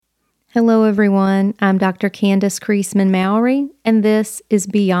Hello, everyone. I'm Dr. Candace Creasman Mowry, and this is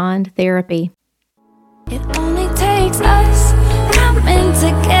Beyond Therapy. It only takes us coming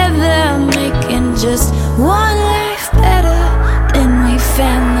together, making just one life better. Then we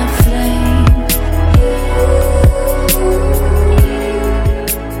fan the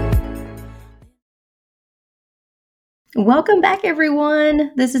flame. Welcome back,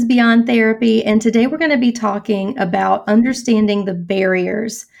 everyone. This is Beyond Therapy, and today we're going to be talking about understanding the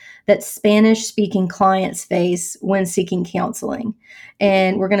barriers that Spanish-speaking clients face when seeking counseling.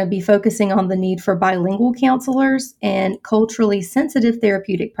 And we're going to be focusing on the need for bilingual counselors and culturally sensitive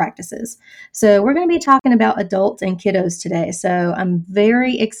therapeutic practices. So we're going to be talking about adults and kiddos today. So I'm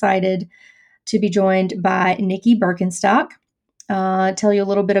very excited to be joined by Nikki Birkenstock. Tell you a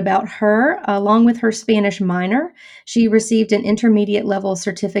little bit about her. Along with her Spanish minor, she received an intermediate level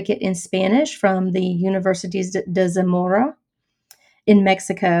certificate in Spanish from the Universities de Zamora in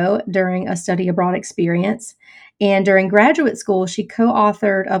Mexico during a study abroad experience. And during graduate school, she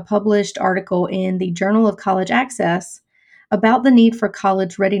co-authored a published article in the Journal of College Access about the need for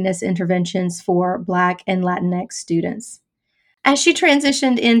college readiness interventions for Black and Latinx students. As she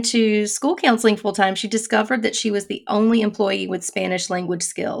transitioned into school counseling full-time, she discovered that she was the only employee with Spanish language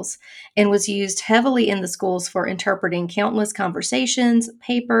skills and was used heavily in the schools for interpreting countless conversations,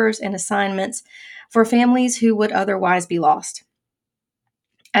 papers, and assignments for families who would otherwise be lost.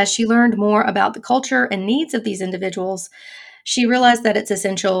 As she learned more about the culture and needs of these individuals, she realized that it's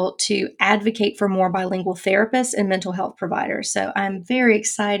essential to advocate for more bilingual therapists and mental health providers. So I'm very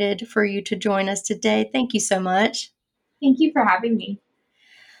excited for you to join us today. Thank you so much. Thank you for having me.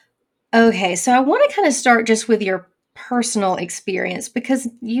 Okay, so I want to kind of start just with your personal experience because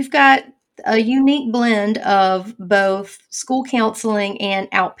you've got a unique blend of both school counseling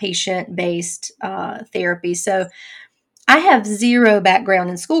and outpatient based therapy. So I have zero background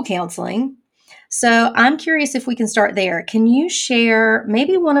in school counseling. So I'm curious if we can start there. Can you share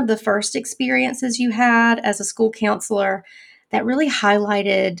maybe one of the first experiences you had as a school counselor that really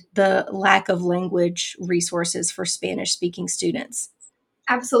highlighted the lack of language resources for Spanish speaking students?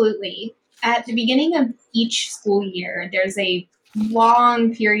 Absolutely. At the beginning of each school year, there's a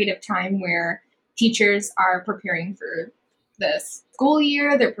long period of time where teachers are preparing for the school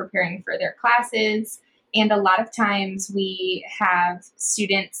year, they're preparing for their classes, and a lot of times we have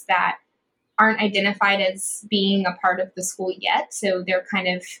students that aren't identified as being a part of the school yet. So they're kind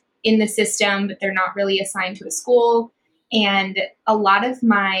of in the system, but they're not really assigned to a school. And a lot of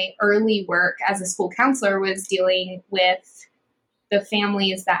my early work as a school counselor was dealing with the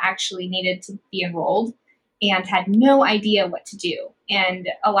families that actually needed to be enrolled and had no idea what to do. And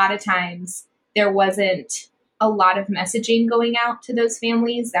a lot of times there wasn't a lot of messaging going out to those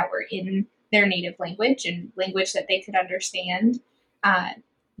families that were in their native language and language that they could understand.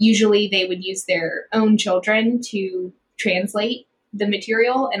 Usually they would use their own children to translate the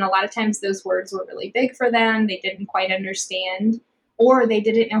material. And a lot of times those words were really big for them. They didn't quite understand, or they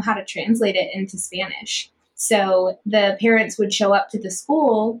didn't know how to translate it into Spanish. So the parents would show up to the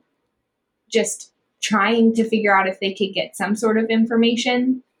school just trying to figure out if they could get some sort of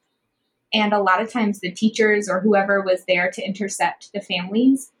information. And a lot of times the teachers or whoever was there to intercept the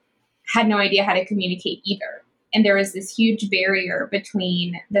families had no idea how to communicate either. And there was this huge barrier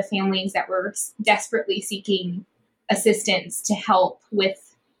between the families that were desperately seeking assistance to help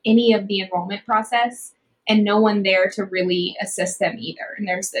with any of the enrollment process and no one there to really assist them either. And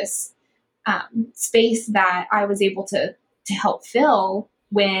there's this space that I was able to help fill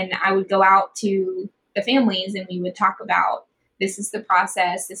when I would go out to the families and we would talk about, this is the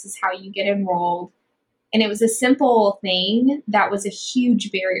process, this is how you get enrolled. And it was a simple thing that was a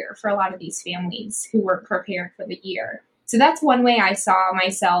huge barrier for a lot of these families who weren't prepared for the year. So that's one way I saw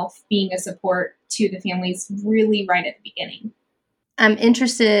myself being a support to the families really right at the beginning. I'm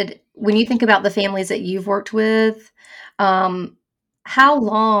interested, when you think about the families that you've worked with, how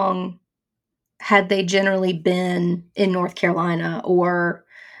long had they generally been in North Carolina or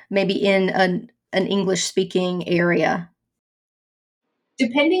maybe in an English-speaking area?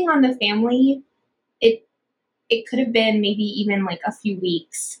 Depending on the family, it could have been maybe even like a few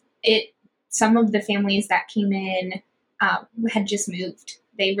weeks. Some of the families that came in had just moved.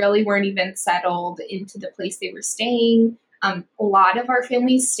 They really weren't even settled into the place they were staying. A lot of our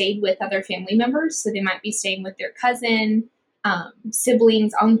families stayed with other family members, so they might be staying with their cousin,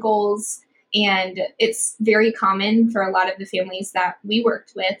 siblings, uncles, and it's very common for a lot of the families that we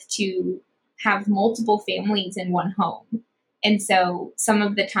worked with to have multiple families in one home. And so some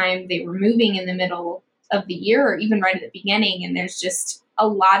of the time they were moving in the middle of the year or even right at the beginning, and there's just a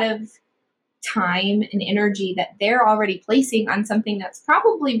lot of time and energy that they're already placing on something that's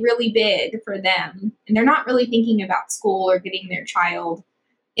probably really big for them. And they're not really thinking about school or getting their child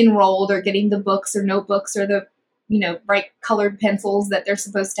enrolled or getting the books or notebooks or the, bright colored pencils that they're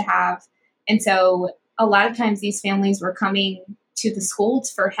supposed to have. And so a lot of times these families were coming to the schools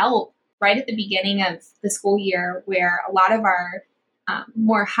for help right at the beginning of the school year, where a lot of our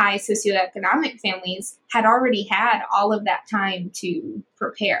more high socioeconomic families had already had all of that time to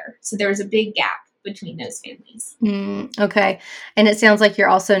prepare. So there was a big gap between those families. Okay. And it sounds like you're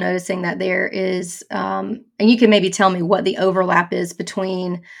also noticing that there is, and you can maybe tell me what the overlap is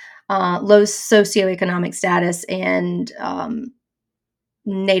between low socioeconomic status and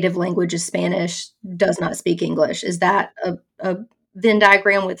native language is Spanish, does not speak English. Is that a Venn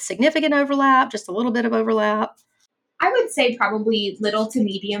diagram with significant overlap, just a little bit of overlap? I would say probably little to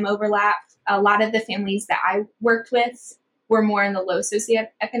medium overlap. A lot of the families that I worked with were more in the low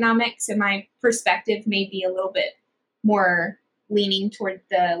socioeconomic, so my perspective may be a little bit more leaning toward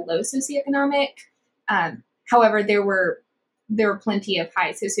the low socioeconomic. However, there were plenty of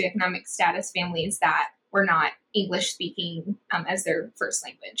high socioeconomic status families that were not English speaking as their first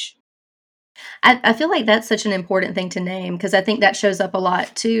language. I feel like that's such an important thing to name, because I think that shows up a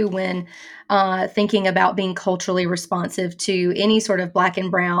lot too when thinking about being culturally responsive to any sort of Black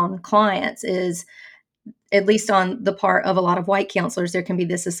and brown clients. Is, at least on the part of a lot of white counselors, there can be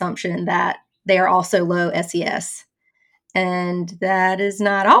this assumption that they are also low SES. And that is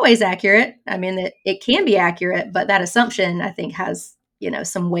not always accurate. I mean, it can be accurate, but that assumption, I think, has,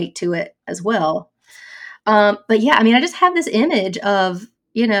 some weight to it as well. But yeah, I mean, I just have this image of,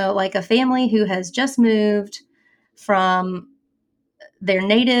 like a family who has just moved from their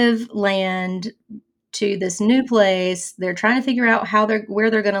native land to this new place. They're trying to figure out where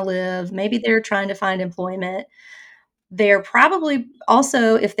they're going to live. Maybe they're trying to find employment. They're probably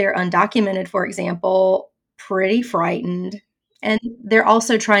also, if they're undocumented, for example, pretty frightened. And they're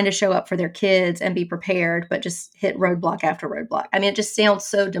also trying to show up for their kids and be prepared, but just hit roadblock after roadblock. I mean, it just sounds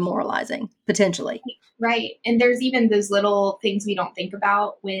so demoralizing, potentially. Right. And there's even those little things we don't think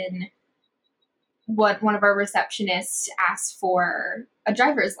about when one of our receptionists asks for a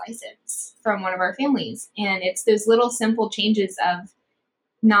driver's license from one of our families. And it's those little simple changes of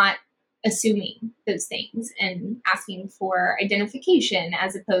not assuming those things and asking for identification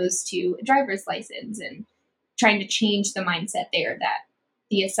as opposed to a driver's license, and trying to change the mindset there that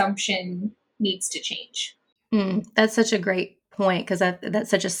the assumption needs to change. That's such a great point, because that's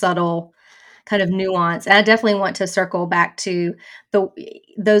such a subtle kind of nuance. And I definitely want to circle back to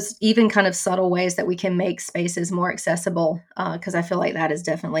those even kind of subtle ways that we can make spaces more accessible, because I feel like that is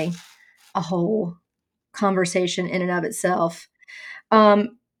definitely a whole conversation in and of itself.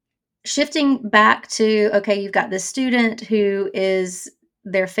 Shifting back to, okay, you've got this student who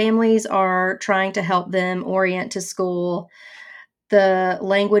their families are trying to help them orient to school. The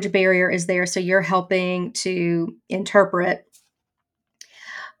language barrier is there, so you're helping to interpret.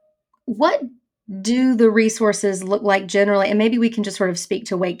 What do the resources look like generally? And maybe we can just sort of speak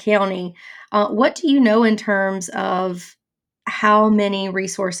to Wake County. What do you know in terms of how many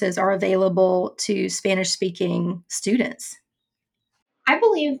resources are available to Spanish-speaking students? I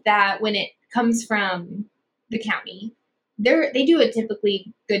believe that when it comes from the county, they do a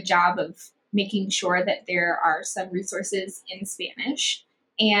typically good job of making sure that there are some resources in Spanish.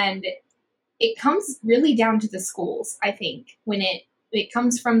 And it comes really down to the schools, I think. When it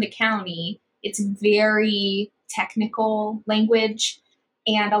comes from the county, it's very technical language.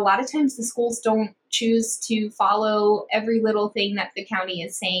 And a lot of times the schools don't choose to follow every little thing that the county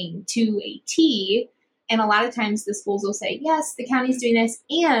is saying to a T. And a lot of times the schools will say, yes, the county's doing this,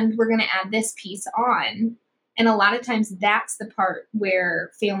 and we're going to add this piece on. And a lot of times that's the part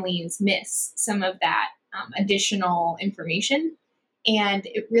where families miss some of that additional information. And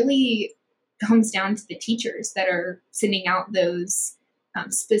it really comes down to the teachers that are sending out those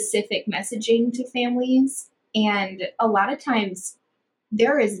specific messaging to families. And a lot of times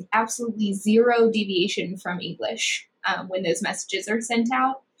there is absolutely zero deviation from English when those messages are sent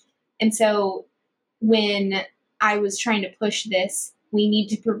out. And so when I was trying to push this, we need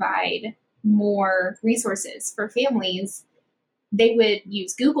to provide more resources for families, they would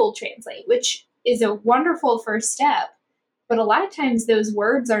use Google Translate, which is a wonderful first step. But a lot of times those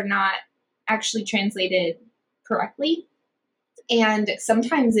words are not actually translated correctly. And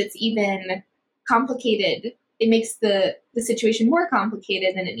sometimes it's even complicated. It makes the situation more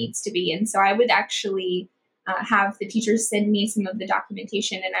complicated than it needs to be. And so I would actually have the teachers send me some of the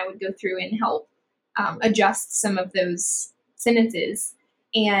documentation, and I would go through and help adjust some of those sentences.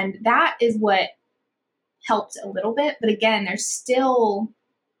 And that is what helped a little bit. But again, there's still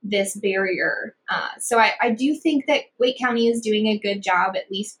this barrier. So I do think that Wake County is doing a good job,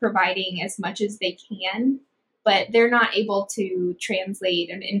 at least providing as much as they can, but they're not able to translate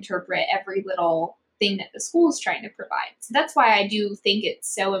and interpret every little thing that the school is trying to provide. So that's why I do think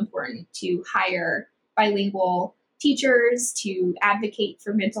it's so important to hire bilingual teachers, to advocate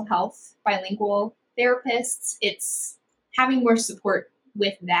for mental health bilingual therapists. It's having more support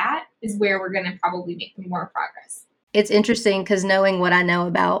with that is where we're going to probably make more progress. It's interesting because knowing what I know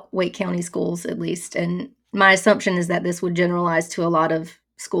about Wake County schools, at least, and my assumption is that this would generalize to a lot of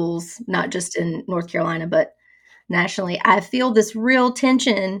schools, not just in North Carolina, but nationally. I feel this real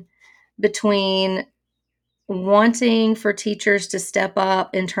tension between wanting for teachers to step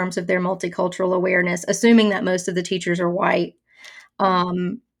up in terms of their multicultural awareness, assuming that most of the teachers are white.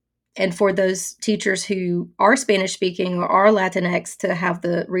 And for those teachers who are Spanish speaking or are Latinx to have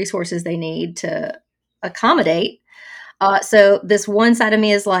the resources they need to accommodate. So this one side of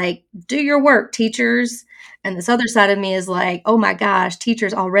me is like, do your work, teachers. And this other side of me is like, oh my gosh,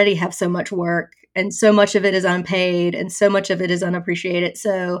 teachers already have so much work and so much of it is unpaid and so much of it is unappreciated.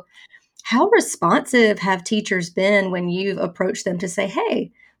 So how responsive have teachers been when you've approached them to say,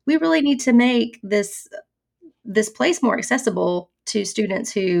 hey, we really need to make this place more accessible to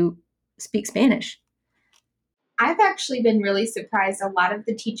students who speak Spanish? I've actually been really surprised. A lot of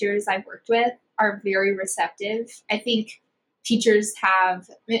the teachers I've worked with are very receptive. I think teachers have,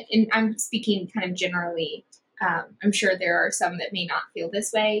 and I'm speaking kind of generally, I'm sure there are some that may not feel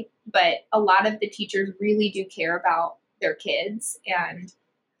this way, but a lot of the teachers really do care about their kids and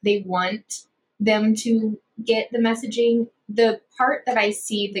they want them to get the messaging. The part that I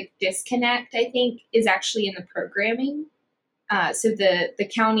see the disconnect, I think, is actually in the programming. So the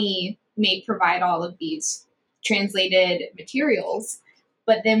county may provide all of these translated materials,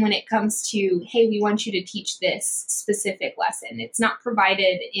 but then when it comes to, hey, we want you to teach this specific lesson, it's not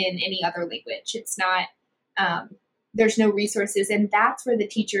provided in any other language. It's not, there's no resources. And that's where the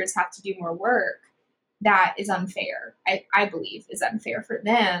teachers have to do more work. That is unfair. I believe is unfair for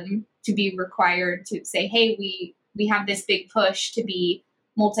them to be required to say, hey, we have this big push to be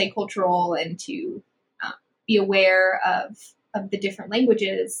multicultural and to be aware of the different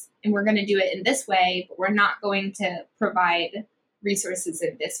languages, and we're going to do it in this way, but we're not going to provide resources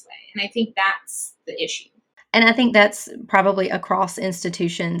in this way. And I think that's the issue. And I think that's probably across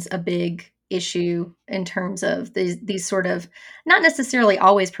institutions a big issue in terms of these sort of not necessarily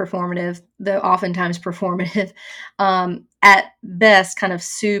always performative, though oftentimes performative, at best kind of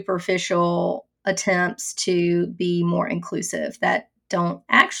superficial attempts to be more inclusive that don't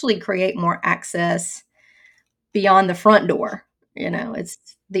actually create more access beyond the front door. It's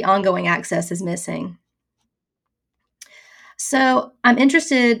the ongoing access is missing. So I'm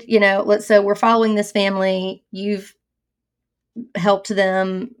interested, so we're following this family. You've helped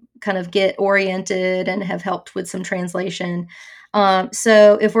them kind of get oriented and have helped with some translation.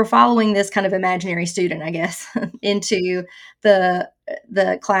 So if we're following this kind of imaginary student, I guess, into the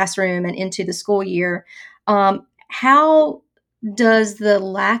classroom and into the school year, how does the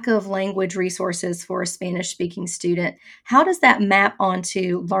lack of language resources for a Spanish-speaking student, how does that map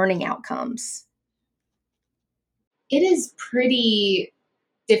onto learning outcomes? It is pretty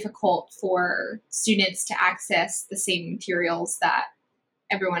difficult for students to access the same materials that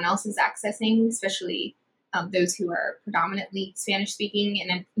everyone else is accessing, especially those who are predominantly Spanish speaking.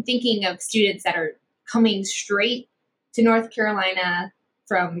 And I'm thinking of students that are coming straight to North Carolina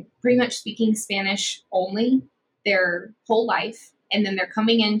from pretty much speaking Spanish only their whole life. And then they're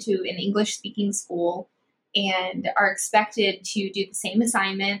coming into an English speaking school and are expected to do the same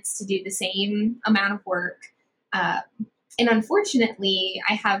assignments, to do the same amount of work. And unfortunately,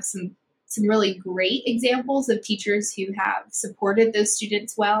 I have some really great examples of teachers who have supported those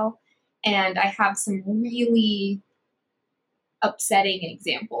students well. And I have some really upsetting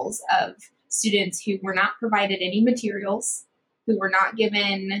examples of students who were not provided any materials, who were not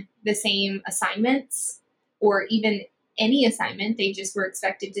given the same assignments or even any assignment. They just were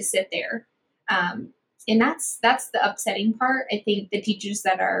expected to sit there. And that's the upsetting part. I think the teachers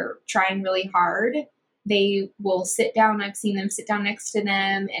that are trying really hard, they will sit down. I've seen them sit down next to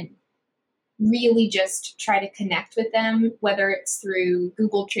them and really just try to connect with them, whether it's through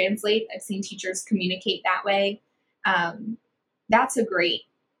Google Translate. I've seen teachers communicate that way. That's a great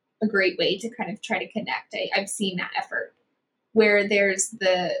way to kind of try to connect. I've seen that effort. Where there's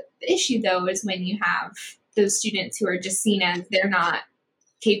the issue, though, is when you have those students who are just seen as they're not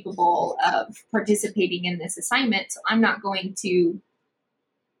capable of participating in this assignment, so I'm not going to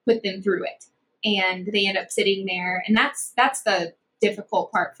put them through it. And they end up sitting there. And that's the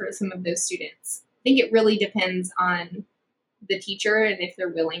difficult part for some of those students. I think it really depends on the teacher and if they're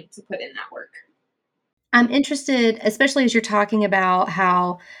willing to put in that work. I'm interested, especially as you're talking about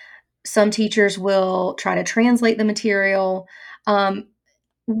how some teachers will try to translate the material. Um,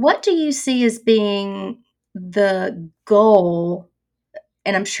 what do you see as being the goal?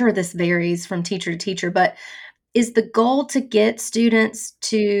 And I'm sure this varies from teacher to teacher, but is the goal to get students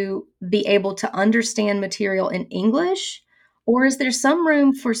to be able to understand material in English? Or is there some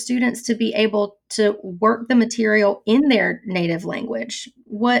room for students to be able to work the material in their native language?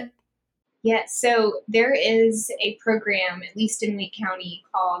 What? Yes, so there is a program, at least in Wake County,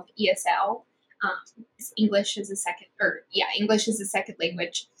 called ESL. English as a second, or yeah, English as a second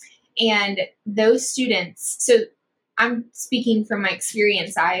language. And those students, so I'm speaking from my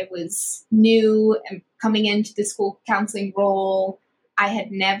experience. I was new and coming into the school counseling role. I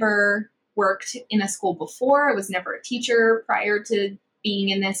had never worked in a school before. I was never a teacher prior to being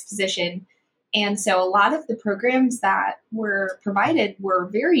in this position. And so a lot of the programs that were provided were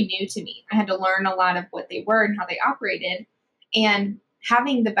very new to me. I had to learn a lot of what they were and how they operated. And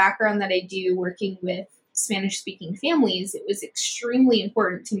having the background that I do working with Spanish speaking families, it was extremely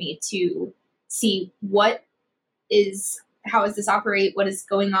important to me to see how does this operate? What is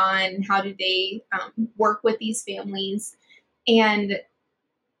going on? How do they work with these families? And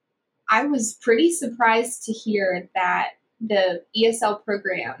I was pretty surprised to hear that the ESL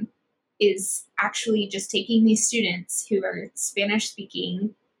program is actually just taking these students who are Spanish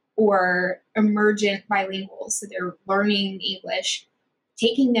speaking or emergent bilinguals, so they're learning English,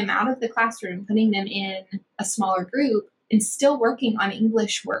 taking them out of the classroom, putting them in a smaller group, and still working on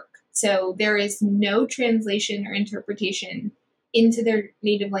English work. So there is no translation or interpretation into their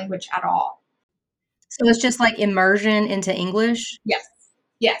native language at all. So it's just like immersion into English? Yes.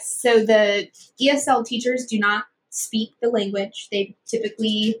 Yes. So the ESL teachers do not speak the language. They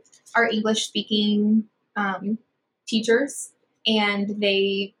typically are English speaking teachers, and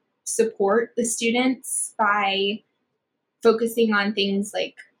they support the students by focusing on things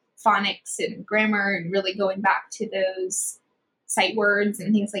like phonics and grammar and really going back to those sight words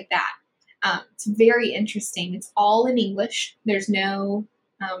and things like that. It's very interesting. It's all in English. There's no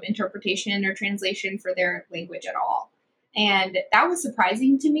interpretation or translation for their language at all. And that was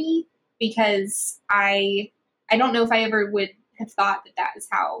surprising to me because I don't know if I ever would have thought that that is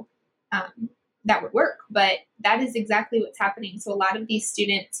how that would work, but that is exactly what's happening. So a lot of these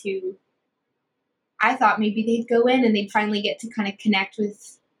students who I thought maybe they'd go in and they'd finally get to kind of connect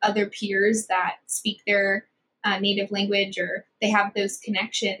with other peers that speak their native language or they have those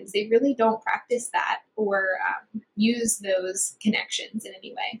connections. They really don't practice that or use those connections in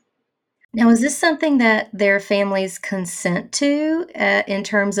any way. Now, is this something that their families consent to in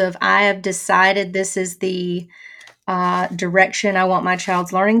terms of, I have decided this is the direction I want my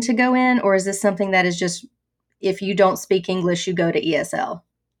child's learning to go in? Or is this something that is just, if you don't speak English, you go to ESL?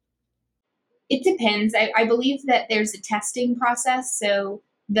 It depends. I believe that there's a testing process. So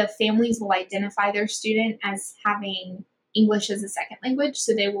the families will identify their student as having English as a second language.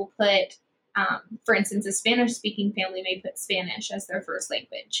 So they will put, for instance, a Spanish speaking family may put Spanish as their first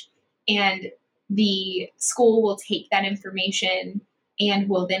language. And the school will take that information and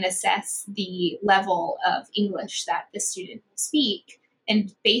will then assess the level of English that the student will speak.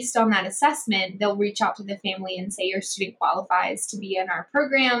 And based on that assessment, they'll reach out to the family and say, your student qualifies to be in our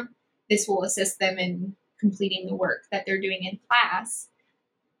program. This will assist them in completing the work that they're doing in class,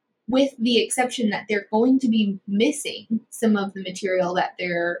 with the exception that they're going to be missing some of the material that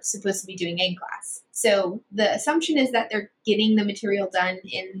they're supposed to be doing in class. So the assumption is that they're getting the material done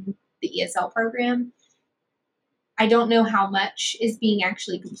in the ESL program. I don't know how much is being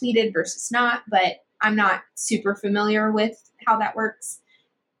actually completed versus not, but I'm not super familiar with how that works.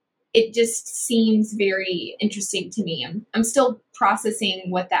 It just seems very interesting to me. I'm still processing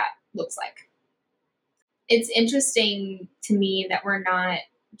what that looks like. It's interesting to me that we're not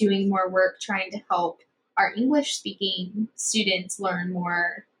doing more work trying to help our English speaking students learn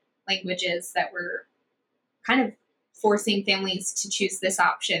more languages, that we're kind of forcing families to choose this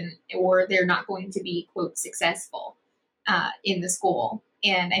option or they're not going to be, quote, successful in the school.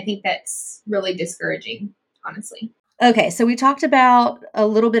 And I think that's really discouraging, honestly. Okay, so we talked about a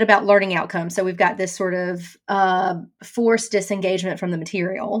little bit about learning outcomes. So we've got this sort of forced disengagement from the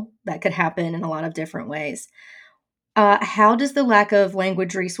material that could happen in a lot of different ways. How does the lack of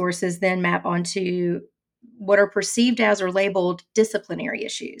language resources then map onto what are perceived as or labeled disciplinary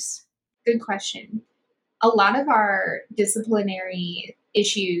issues? Good question. A lot of our disciplinary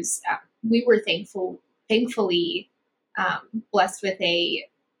issues, we were thankfully blessed with a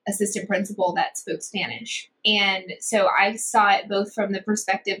assistant principal that spoke Spanish. And so I saw it both from the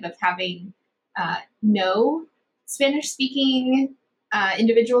perspective of having no Spanish speaking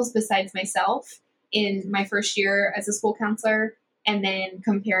individuals besides myself in my first year as a school counselor, and then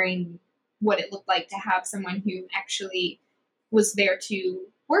comparing what it looked like to have someone who actually was there to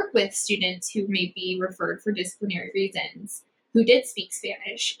work with students who may be referred for disciplinary reasons who did speak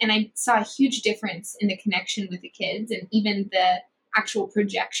Spanish. And I saw a huge difference in the connection with the kids and even the actual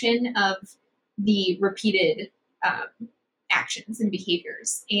projection of the repeated actions and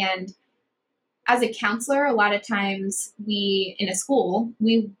behaviors. And as a counselor, a lot of times in a school,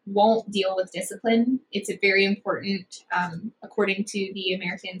 we won't deal with discipline. It's a very important, according to the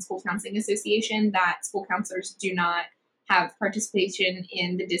American School Counseling Association, that school counselors do not have participation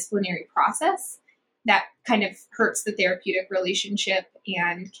in the disciplinary process. That kind of hurts the therapeutic relationship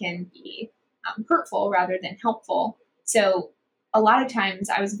and can be hurtful rather than helpful. So a lot of times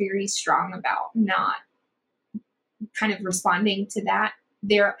I was very strong about not kind of responding to that.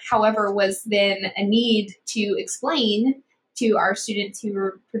 There, however, was then a need to explain to our students who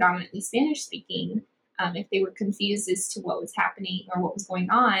were predominantly Spanish speaking, if they were confused as to what was happening or what was going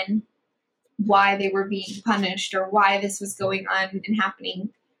on, why they were being punished or why this was going on and happening.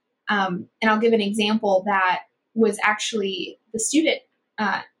 And I'll give an example that was actually the student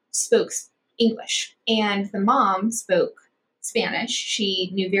spoke English and the mom spoke Spanish.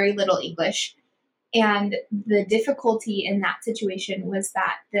 She knew very little English. And the difficulty in that situation was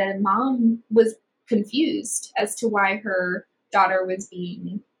that the mom was confused as to why her daughter was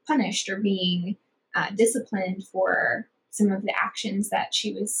being punished or being disciplined for some of the actions that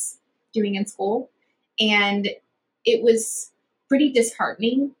she was doing in school. And it was pretty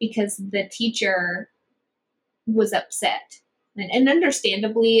disheartening because the teacher was upset. And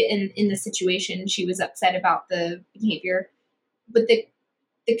understandably, in the situation, she was upset about the behavior. But the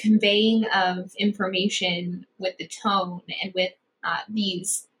conveying of information with the tone and with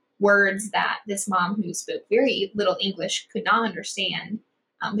these words that this mom who spoke very little English could not understand.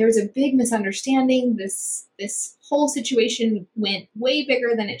 There was a big misunderstanding. This whole situation went way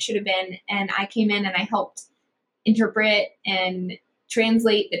bigger than it should have been, and I came in and I helped interpret and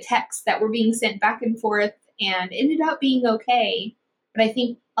translate the texts that were being sent back and forth, and ended up being okay. But I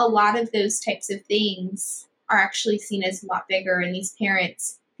think a lot of those types of things are actually seen as a lot bigger, and these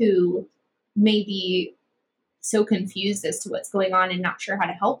parents who may be so confused as to what's going on and not sure how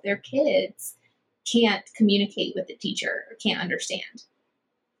to help their kids can't communicate with the teacher or can't understand.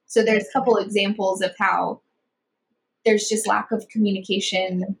 So there's a couple examples of how there's just lack of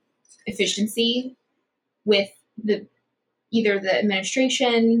communication efficiency with either the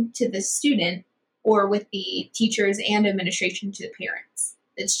administration to the student or with the teachers and administration to the parents.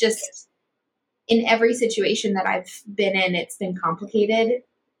 It's just in every situation that I've been in, it's been complicated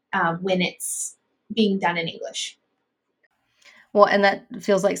when it's being done in English. Well, and that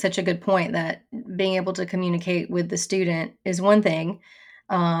feels like such a good point, that being able to communicate with the student is one thing,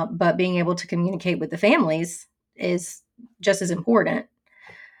 but being able to communicate with the families is just as important.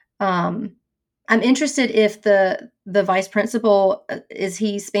 I'm interested if the vice principal, is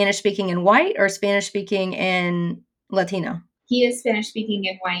he Spanish speaking in white or Spanish speaking in Latino? He is Spanish speaking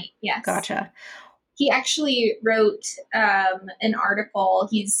in white, yes. Gotcha. He actually wrote an article.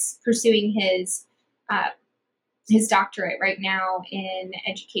 He's pursuing his doctorate right now in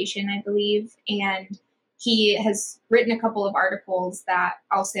education, I believe, and he has written a couple of articles that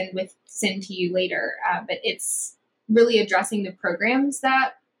I'll send to you later. But it's really addressing the programs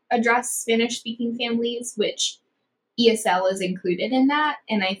that address Spanish-speaking families, which ESL is included in that.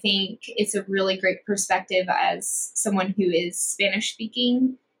 And I think it's a really great perspective as someone who is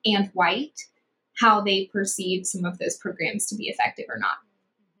Spanish-speaking and white, how they perceive some of those programs to be effective or not.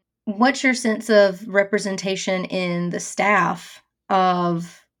 What's your sense of representation in the staff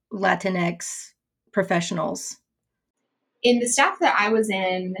of Latinx professionals? In the staff that I was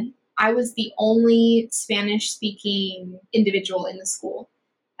in, I was the only Spanish-speaking individual in the school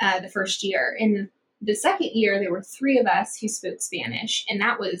the first year. In the second year, there were 3 of us who spoke Spanish, and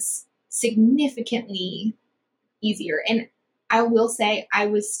that was significantly easier. And I will say I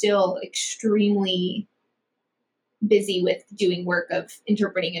was still extremely busy with doing work of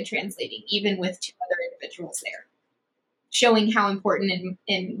interpreting and translating, even with 2 other individuals there, showing how important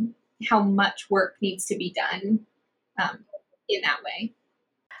and how much work needs to be done in that way.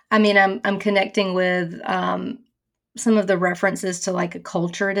 I mean, I'm connecting with some of the references to like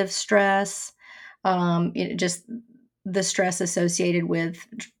acculturative stress, just the stress associated with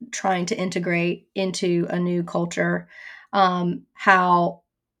trying to integrate into a new culture, how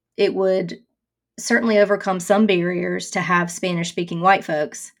it would certainly overcome some barriers to have Spanish-speaking white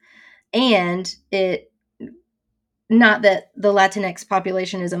folks, and it not that the Latinx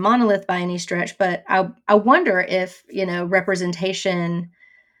population is a monolith by any stretch, but I wonder if, representation,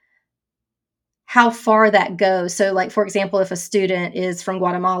 how far that goes. So, like, for example, if a student is from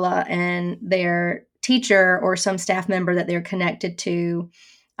Guatemala and their teacher or some staff member that they're connected to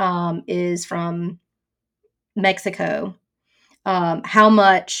is from Mexico, how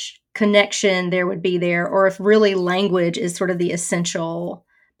much connection there would be there, or if really language is sort of the essential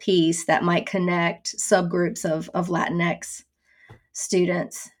piece that might connect subgroups of Latinx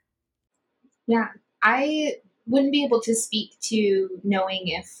students. Yeah, I wouldn't be able to speak to knowing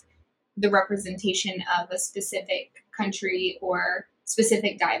if the representation of a specific country or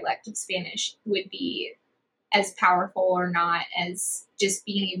specific dialect of Spanish would be as powerful or not as just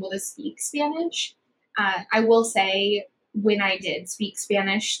being able to speak Spanish. I will say, when I did speak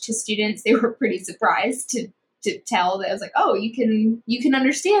Spanish to students, they were pretty surprised to tell that I was like, oh, you can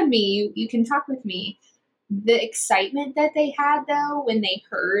understand me, you can talk with me. The excitement that they had though when they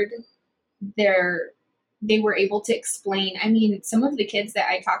heard their they were able to explain. I mean, some of the kids that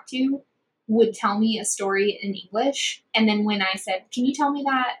I talked to would tell me a story in English, and then when I said, "Can you tell me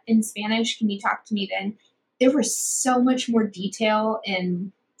that in Spanish? Can you talk to me then?" There was so much more detail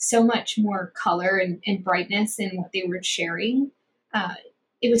and so much more color and brightness in what they were sharing. Uh,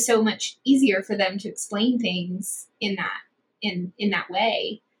 it was so much easier for them to explain things in that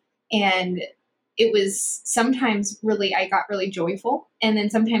way, and it was sometimes really, I got really joyful, and then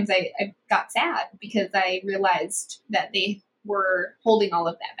sometimes I got sad because I realized that they were holding all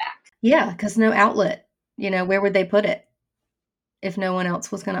of that back. Yeah, because no outlet. Where would they put it if no one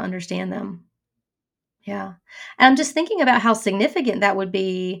else was going to understand them? Yeah. And I'm just thinking about how significant that would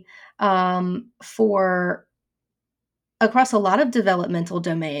be for across a lot of developmental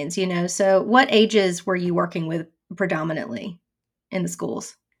domains. So what ages were you working with predominantly in the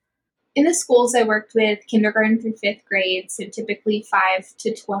schools? In the schools, I worked with kindergarten through fifth grade, so typically 5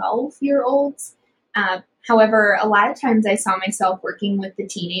 to 12-year-olds. However, a lot of times I saw myself working with the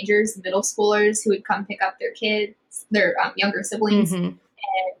teenagers, middle schoolers who would come pick up their kids, their younger siblings, Hmm. and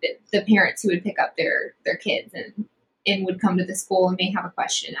the parents who would pick up their kids and would come to the school and may have a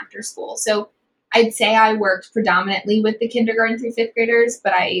question after school. So I'd say I worked predominantly with the kindergarten through fifth graders,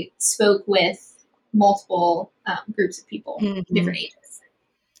 but I spoke with multiple groups of people, Hmm. different ages.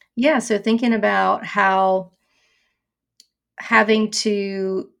 Yeah. So thinking about how having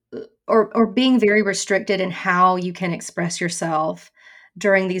to or being very restricted in how you can express yourself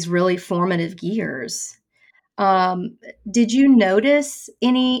during these really formative years. Um, did you notice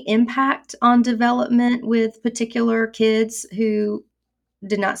any impact on development with particular kids who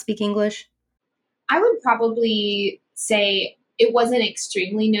did not speak English? I would probably say it wasn't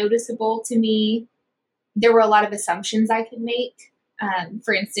extremely noticeable to me. There were a lot of assumptions I could make.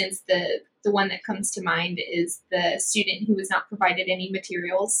 For instance, the one that comes to mind is the student who was not provided any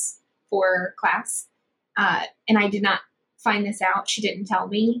materials for class, and I did not find this out. She didn't tell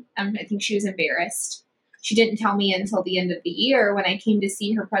me. I think she was embarrassed. She didn't tell me until the end of the year when I came to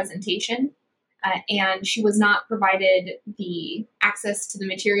see her presentation, and she was not provided the access to the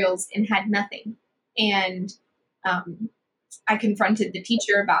materials and had nothing. And um, I confronted the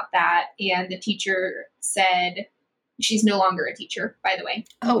teacher about that, and the teacher said, she's no longer a teacher, by the way.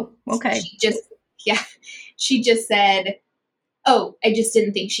 Oh, okay. She just, yeah, she just said, "Oh, I just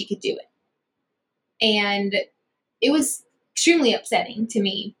didn't think she could do it." And it was extremely upsetting to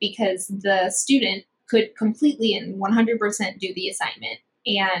me because the student could completely and 100% do the assignment.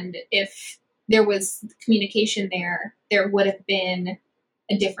 And if there was communication there, there would have been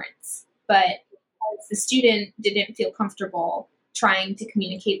a difference. But because the student didn't feel comfortable trying to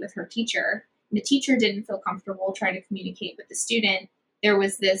communicate with her teacher, and the teacher didn't feel comfortable trying to communicate with the student, there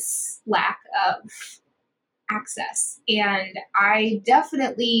was this lack of access. And I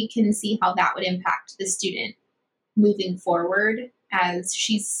definitely can see how that would impact the student moving forward, as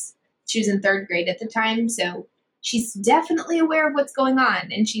she was in third grade at the time, so she's definitely aware of what's going on,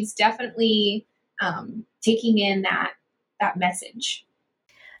 and she's definitely taking in that message.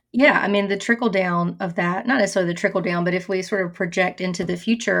 Yeah, I mean, the trickle down of that, not necessarily the trickle down, but if we sort of project into the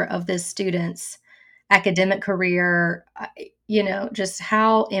future of this student's academic career, just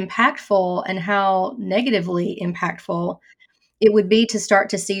how impactful and how negatively impactful it would be to start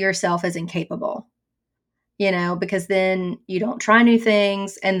to see yourself as incapable, because then you don't try new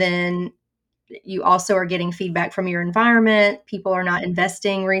things. And then you also are getting feedback from your environment. People are not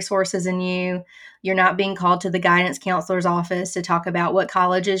investing resources in you. You're not being called to the guidance counselor's office to talk about what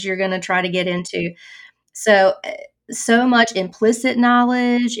colleges you're going to try to get into. So, so much implicit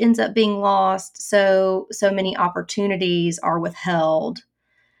knowledge ends up being lost. So many opportunities are withheld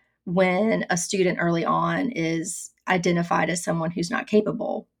when a student early on is identified as someone who's not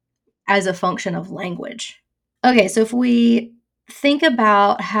capable as a function of language. Okay, so if we think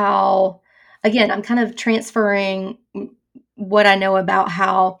about how, again, I'm kind of transferring what I know about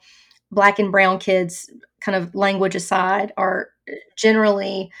how Black and brown kids, kind of language aside, are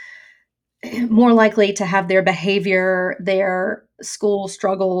generally more likely to have their behavior, their school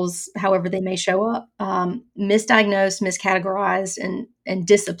struggles, however they may show up, misdiagnosed, miscategorized, and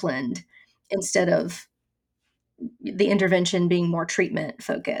disciplined instead of the intervention being more treatment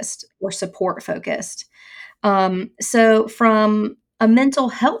focused or support focused. So, from a mental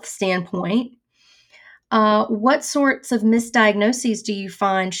health standpoint, what sorts of misdiagnoses do you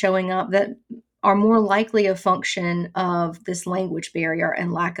find showing up that are more likely a function of this language barrier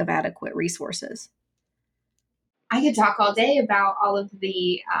and lack of adequate resources? I could talk all day about all of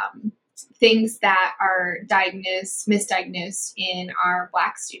the things that are misdiagnosed in our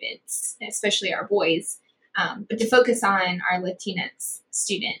Black students, especially our boys. But to focus on our Latinx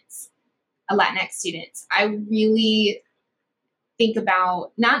students, Latinx students, I really think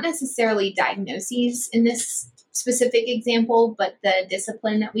about not necessarily diagnoses in this specific example, but the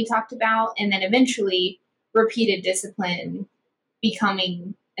discipline that we talked about, and then eventually repeated discipline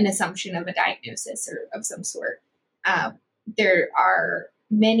becoming an assumption of a diagnosis or of some sort. Uh, there are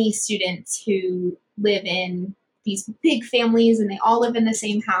many students who live in these big families and they all live in the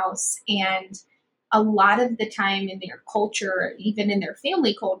same house. And a lot of the time in their culture, even in their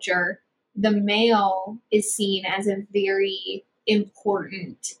family culture, the male is seen as a very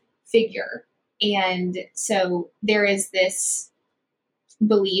important figure. And so there is this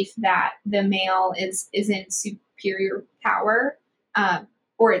belief that the male is in superior power,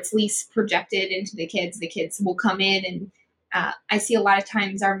 or it's least projected into the kids. The kids will come in, and I see a lot of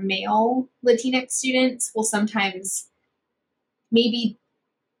times our male Latinx students will sometimes maybe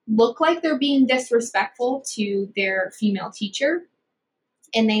look like they're being disrespectful to their female teacher,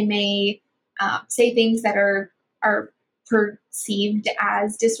 and they may say things that are perceived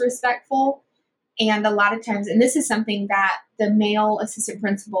as disrespectful. And a lot of times, and this is something that the male assistant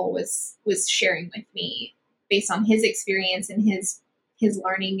principal was sharing with me based on his experience and his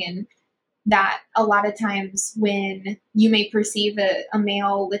learning, and that a lot of times when you may perceive a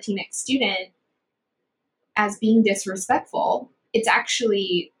male Latinx student as being disrespectful, it's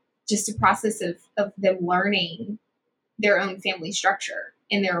actually just a process of them learning their own family structure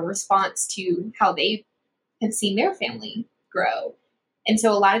and their response to how they have seen their family grow. And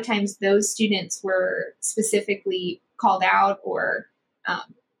so a lot of times those students were specifically called out or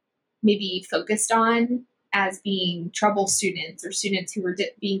maybe focused on as being trouble students or students who were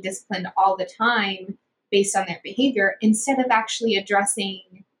being disciplined all the time based on their behavior, instead of actually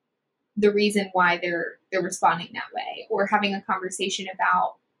addressing the reason why they're responding that way, or having a conversation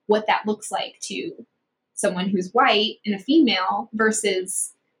about what that looks like to someone who's white and a female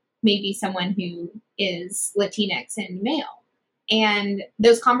versus maybe someone who is Latinx and male. And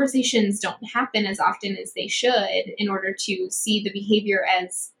those conversations don't happen as often as they should in order to see the behavior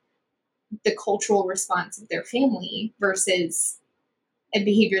as the cultural response of their family versus a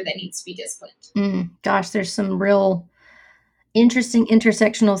behavior that needs to be disciplined. Gosh, there's some real interesting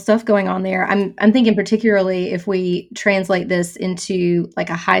intersectional stuff going on there. I'm thinking particularly if we translate this into like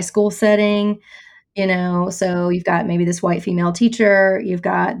a high school setting, so you've got maybe this white female teacher, you've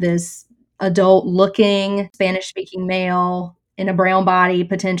got this adult looking Spanish speaking male in a brown body,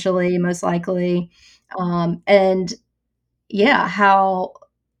 potentially, most likely. And yeah,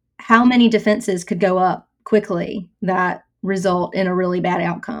 how many defenses could go up quickly that result in a really bad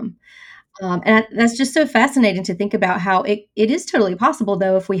outcome. And that's just so fascinating to think about how it is totally possible,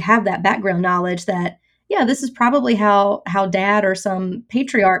 though, if we have that background knowledge that, yeah, this is probably how dad or some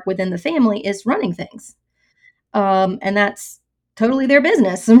patriarch within the family is running things. And that's totally their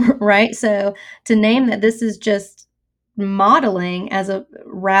business, right? So to name that this is just modeling as a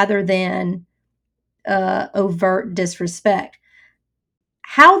rather than overt disrespect.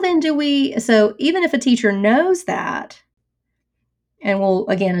 How then do we, so even if a teacher knows that, and we'll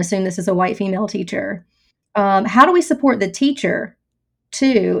again assume this is a white female teacher, how do we support the teacher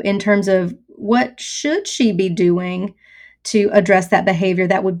too in terms of what should she be doing to address that behavior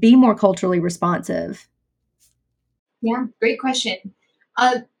that would be more culturally responsive? Yeah, great question.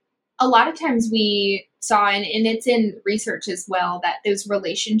 A lot of times we saw, and it's in research as well, that those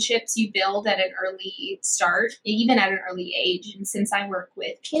relationships you build at an early start, even at an early age, and since I work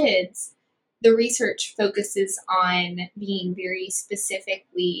with kids, the research focuses on being very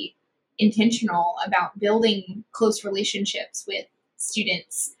specifically intentional about building close relationships with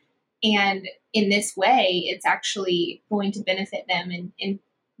students. And in this way, it's actually going to benefit them in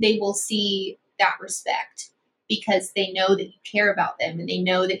they will see that respect because they know that you care about them and they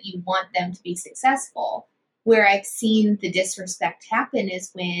know that you want them to be successful. Where I've seen the disrespect happen is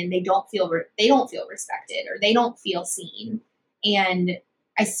when they don't feel respected or they don't feel seen. And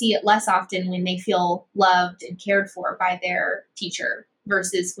I see it less often when they feel loved and cared for by their teacher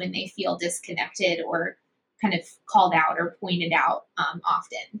versus when they feel disconnected or kind of called out or pointed out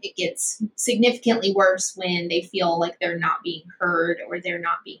often. It gets significantly worse when they feel like they're not being heard or they're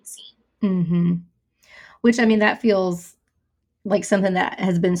not being seen. Mm-hmm. Which, I mean, that feels like something that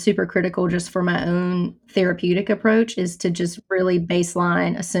has been super critical just for my own therapeutic approach is to just really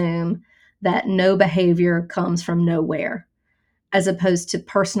baseline assume that no behavior comes from nowhere, as opposed to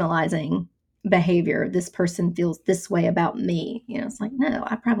personalizing behavior. This person feels this way about me. It's like, no,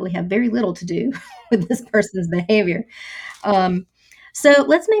 I probably have very little to do with this person's behavior. So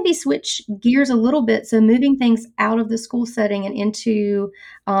let's maybe switch gears a little bit. So moving things out of the school setting and into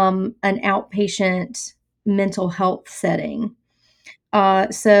an outpatient mental health setting.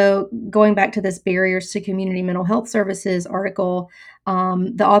 So going back to this Barriers to Community Mental Health Services article,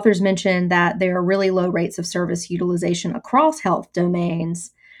 the authors mentioned that there are really low rates of service utilization across health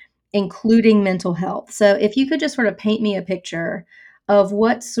domains, including mental health. So if you could just sort of paint me a picture of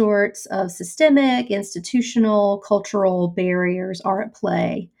what sorts of systemic, institutional, cultural barriers are at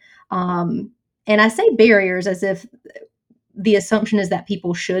play. And I say barriers as if the assumption is that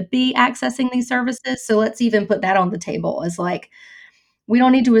people should be accessing these services. So let's even put that on the table as like, we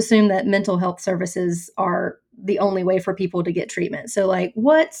don't need to assume that mental health services are the only way for people to get treatment. So like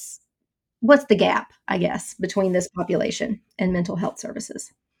what's the gap, I guess, between this population and mental health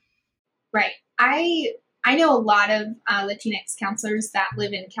services? Right. I know a lot of Latinx counselors that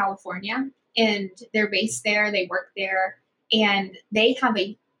live in California, and they're based there, they work there, and they have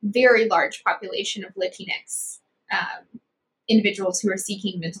a very large population of Latinx individuals who are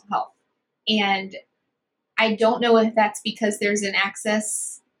seeking mental health. And I don't know if that's because there's an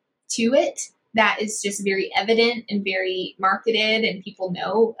access to it that is just very evident and very marketed and people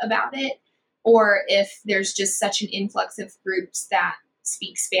know about it, or if there's just such an influx of groups that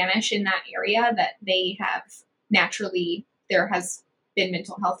speak Spanish in that area that they have naturally, there has been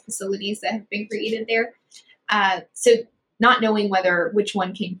mental health facilities that have been created there. So not knowing which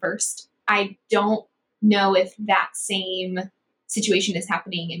one came first, I don't know if that same situation is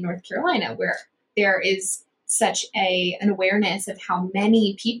happening in North Carolina, where there is such an awareness of how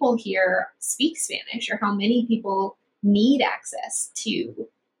many people here speak Spanish or how many people need access to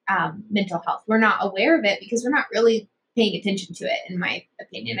mental health. We're not aware of it because we're not really paying attention to it, in my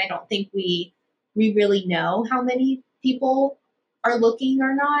opinion. I don't think we really know how many people are looking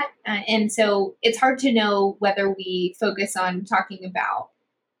or not. And so it's hard to know whether we focus on talking about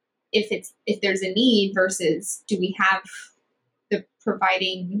if there's a need versus do we have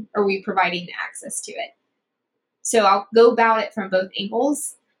are we providing the access to it? So I'll go about it from both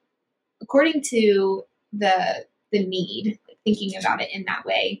angles. According to the need, thinking about it in that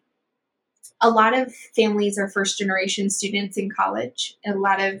way, a lot of families are first generation students in college. A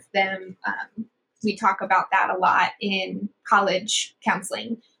lot of them, we talk about that a lot in college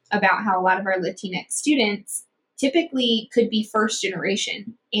counseling, about how a lot of our Latinx students typically could be first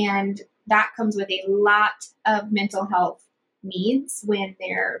generation. And that comes with a lot of mental health needs when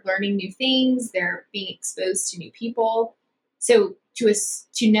they're learning new things, they're being exposed to new people. So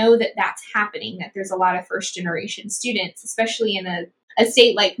to know that that's happening, that there's a lot of first generation students, especially in a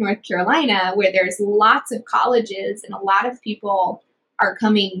state like North Carolina, where there's lots of colleges and a lot of people are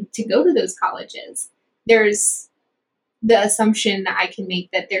coming to go to those colleges, there's the assumption that I can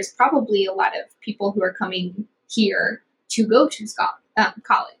make that there's probably a lot of people who are coming here to go to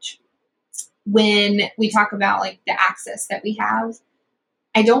college. When we talk about like the access that we have,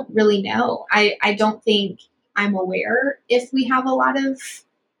 I don't really know. I don't think I'm aware if we have a lot of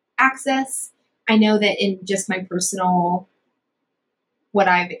access. I know that in just my personal, what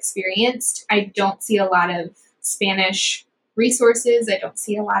I've experienced, I don't see a lot of Spanish resources. I don't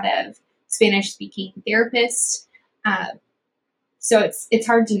see a lot of Spanish speaking therapists. So it's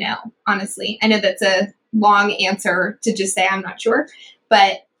hard to know, honestly. I know that's a long answer to just say I'm not sure,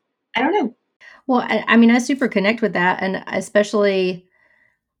 but I don't know. Well, I mean, I super connect with that. And especially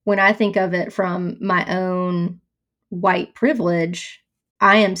when I think of it from my own white privilege,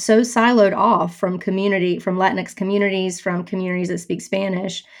 I am so siloed off from Latinx communities, from communities that speak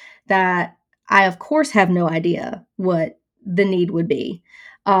Spanish, that I, of course, have no idea what the need would be.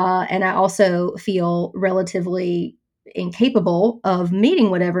 And I also feel relatively incapable of meeting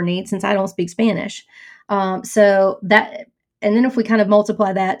whatever need since I don't speak Spanish. So that And then if we kind of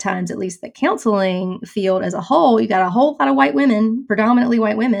multiply that times at least the counseling field as a whole, you got a whole lot of white women, predominantly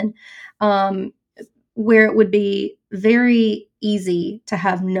white women, where it would be very easy to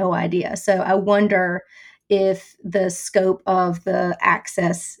have no idea. So I wonder if the scope of the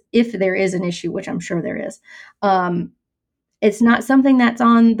access, if there is an issue, which I'm sure there is, it's not something that's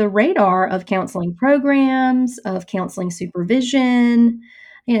on the radar of counseling programs, of counseling supervision.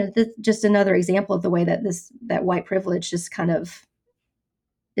 That's just another example of the way that that white privilege just kind of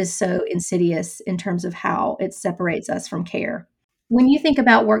is so insidious in terms of how it separates us from care. When you think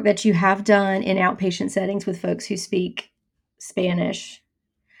about work that you have done in outpatient settings with folks who speak Spanish,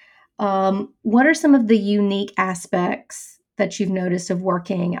 what are some of the unique aspects that you've noticed of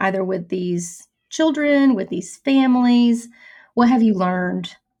working either with these children, with these families? What have you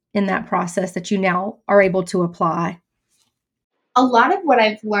learned in that process that you now are able to apply? A lot of what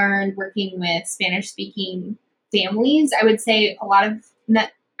I've learned working with Spanish speaking families, I would say a lot of,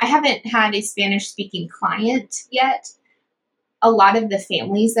 I haven't had a Spanish speaking client yet. A lot of the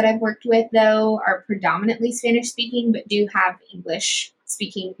families that I've worked with, though, are predominantly Spanish speaking, but do have English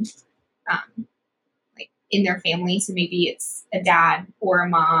speaking like in their family. So maybe it's a dad or a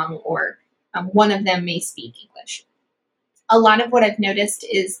mom, or one of them may speak English. A lot of what I've noticed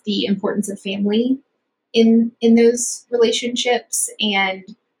is the importance of family in those relationships, and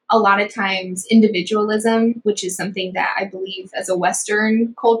a lot of times individualism, which is something that I believe as a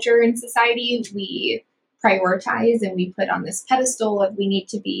Western culture and society we prioritize and we put on this pedestal of we need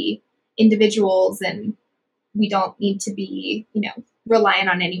to be individuals and we don't need to be, reliant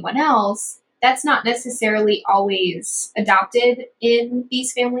on anyone else. That's not necessarily always adopted in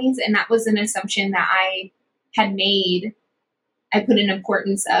these families, and that was an assumption that I had made. I put an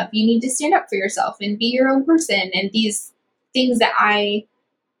importance of you need to stand up for yourself and be your own person. And these things that I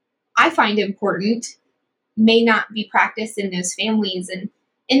find important may not be practiced in those families. And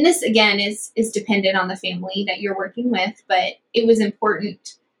this again is dependent on the family that you're working with, but it was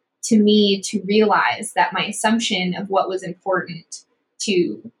important to me to realize that my assumption of what was important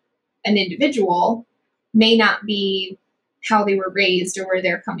to an individual may not be how they were raised or where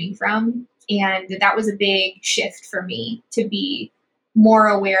they're coming from. And that was a big shift for me to be more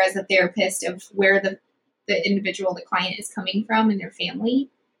aware as a therapist of where the individual, the client is coming from and their family.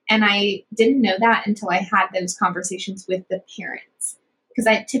 And I didn't know that until I had those conversations with the parents. Because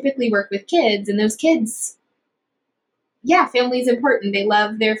I typically work with kids, and those kids, family is important. They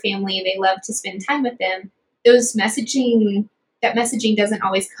love their family. They love to spend time with them. That messaging doesn't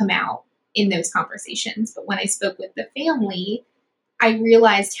always come out in those conversations. But when I spoke with the family, I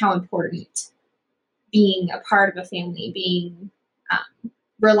realized how important being a part of a family, being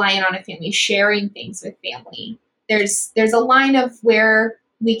reliant on a family, sharing things with family. There's a line of where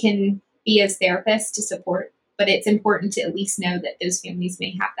we can be as therapists to support, but it's important to at least know that those families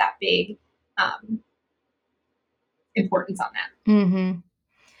may have that big importance on that. Mm-hmm.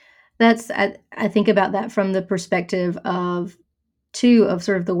 I think about that from the perspective of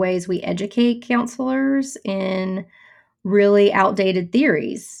sort of the ways we educate counselors in really outdated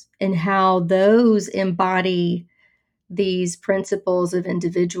theories and how those embody these principles of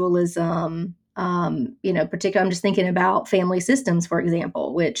individualism. Particularly, I'm just thinking about family systems, for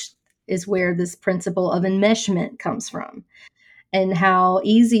example, which is where this principle of enmeshment comes from, and how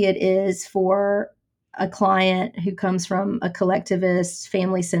easy it is for a client who comes from a collectivist,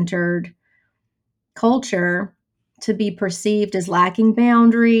 family-centered culture to be perceived as lacking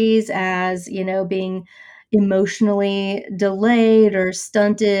boundaries, as, being emotionally delayed or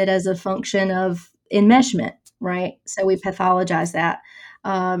stunted as a function of enmeshment, right? So we pathologize that.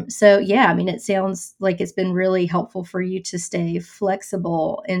 It sounds like it's been really helpful for you to stay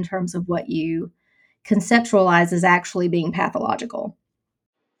flexible in terms of what you conceptualize as actually being pathological.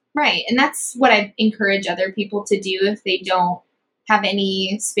 Right. And that's what I encourage other people to do if they don't have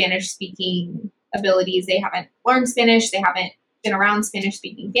any Spanish speaking abilities. They haven't learned Spanish. They haven't been around Spanish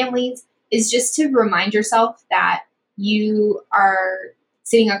speaking families, is just to remind yourself that you are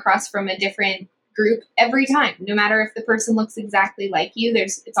sitting across from a different group every time, no matter if the person looks exactly like you.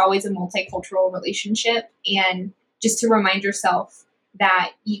 It's always a multicultural relationship. And just to remind yourself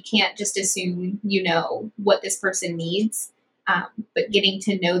that you can't just assume you know what this person needs. But getting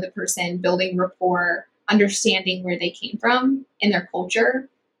to know the person, building rapport, understanding where they came from in their culture,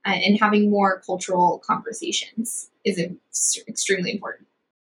 and having more cultural conversations is extremely important.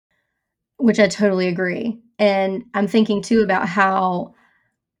 Which I totally agree. And I'm thinking too about how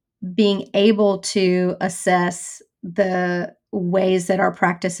being able to assess the ways that our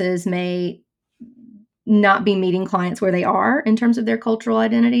practices may not be meeting clients where they are in terms of their cultural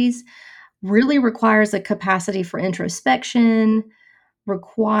identities really requires a capacity for introspection,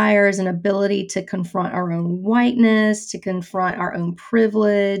 requires an ability to confront our own whiteness, to confront our own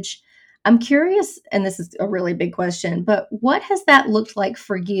privilege. I'm curious, and this is a really big question, but what has that looked like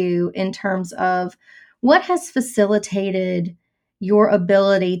for you in terms of what has facilitated your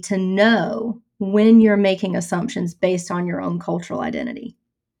ability to know when you're making assumptions based on your own cultural identity?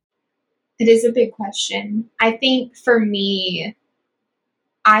 It is a big question. I think for me,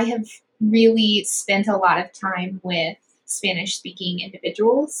 I have really spent a lot of time with Spanish speaking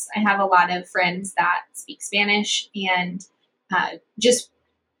individuals. I have a lot of friends that speak Spanish, and just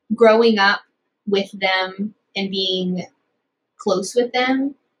growing up with them and being close with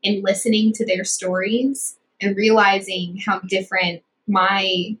them and listening to their stories and realizing how different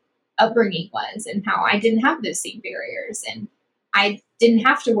my upbringing was and how I didn't have those same barriers. And I didn't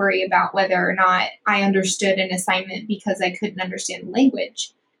have to worry about whether or not I understood an assignment because I couldn't understand the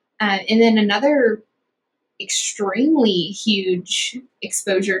language. And then another extremely huge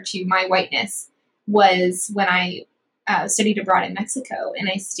exposure to my whiteness was when I studied abroad in Mexico, and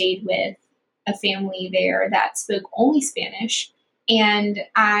I stayed with a family there that spoke only Spanish. And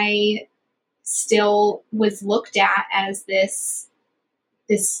I still was looked at as this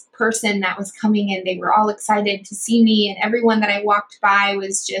person that was coming in. They were all excited to see me, and everyone that I walked by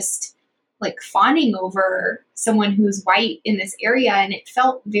was just like fawning over someone who's white in this area, and it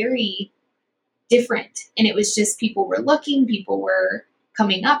felt very different. And it was just people were looking, people were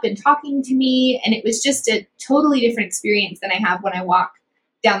coming up and talking to me, and it was just a totally different experience than I have when I walk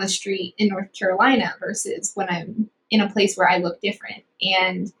down the street in North Carolina versus when I'm in a place where I look different.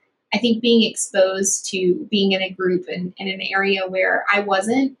 And I think being exposed to being in a group and in an area where I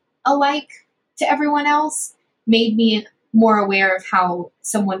wasn't alike to everyone else made me more aware of how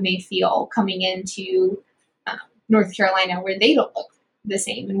someone may feel coming into North Carolina where they don't look the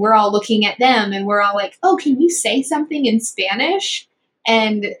same. And we're all looking at them and we're all like, oh, can you say something in Spanish?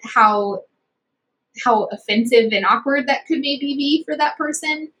 And how offensive and awkward that could maybe be for that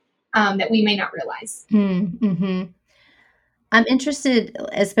person, that we may not realize. Mm-hmm. I'm interested,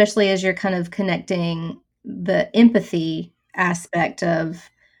 especially as you're kind of connecting the empathy aspect of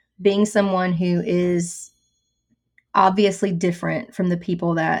being someone who is obviously different from the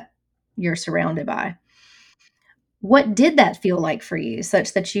people that you're surrounded by. What did that feel like for you,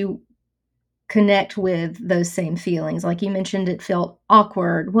 such that you connect with those same feelings? Like you mentioned, it felt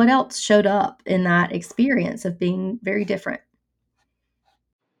awkward. What else showed up in that experience of being very different?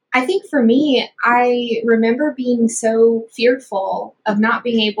 I think for me, I remember being so fearful of not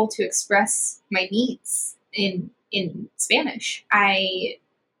being able to express my needs in Spanish. I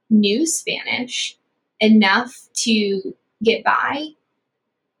knew Spanish enough to get by,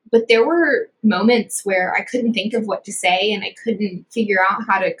 but there were moments where I couldn't think of what to say and I couldn't figure out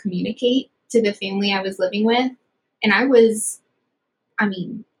how to communicate to the family I was living with. And I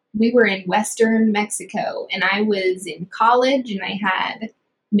mean, we were in Western Mexico and I was in college and I had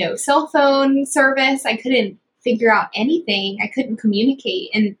no cell phone service. I couldn't figure out anything. I couldn't communicate.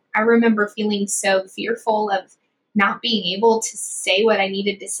 And I remember feeling so fearful of not being able to say what I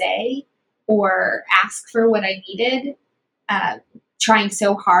needed to say or ask for what I needed, trying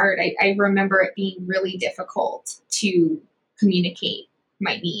so hard. I remember it being really difficult to communicate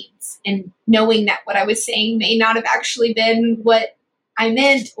my needs and knowing that what I was saying may not have actually been what I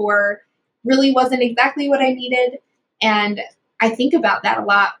meant or really wasn't exactly what I needed. And I think about that a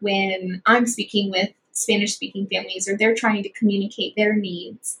lot when I'm speaking with Spanish speaking families or they're trying to communicate their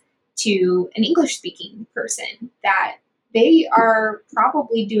needs to an English speaking person, that they are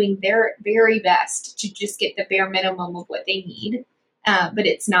probably doing their very best to just get the bare minimum of what they need, but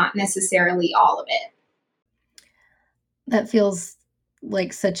it's not necessarily all of it. That feels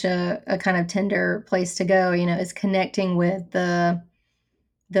like such a kind of tender place to go, is connecting with the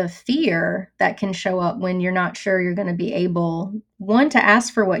fear that can show up when you're not sure you're going to be able, one, to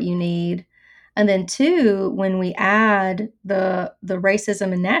ask for what you need, and then two, when we add the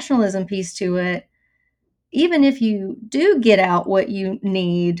racism and nationalism piece to it, even if you do get out what you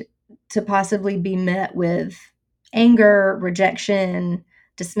need, to possibly be met with anger, rejection,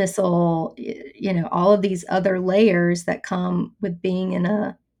 dismissal, all of these other layers that come with being in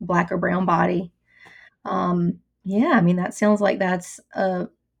a Black or brown body. Yeah, I mean, that sounds like that's a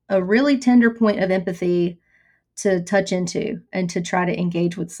really tender point of empathy to touch into and to try to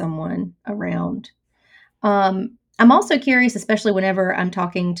engage with someone around. I'm also curious, especially whenever I'm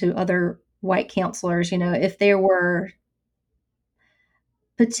talking to other white counselors, if there were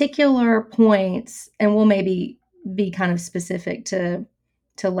particular points, and we'll maybe be kind of specific to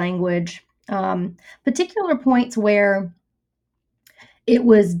language, particular points where it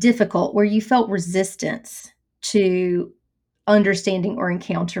was difficult, where you felt resistance to understanding or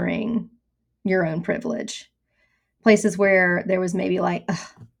encountering your own privilege. Places where there was maybe like,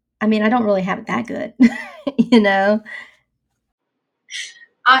 "Ugh, I mean, I don't really have it that good," you know?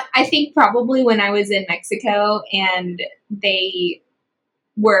 I think probably when I was in Mexico and they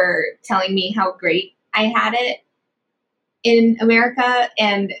were telling me how great I had it in America,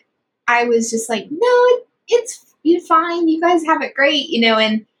 and I was just like, no, it's you fine. You guys have it great,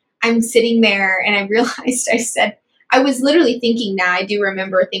 And I'm sitting there, and I realized I was literally thinking. Now I do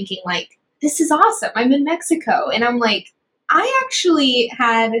remember thinking like, this is awesome. I'm in Mexico, and I'm like, I actually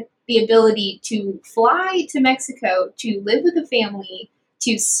had the ability to fly to Mexico to live with a family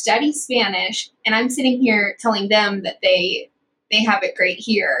to study Spanish, and I'm sitting here telling them that they have it great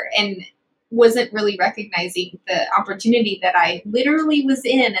here, and wasn't really recognizing the opportunity that I literally was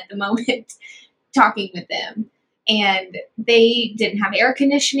in at the moment talking with them. And they didn't have air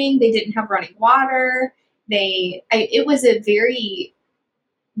conditioning, they didn't have running water. It was a very,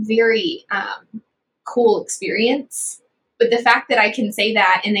 very cool experience. But the fact that I can say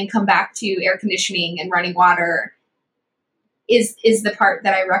that and then come back to air conditioning and running water is the part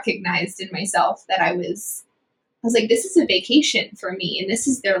that I recognized in myself, that I was like, this is a vacation for me and this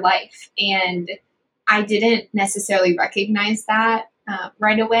is their life. And I didn't necessarily recognize that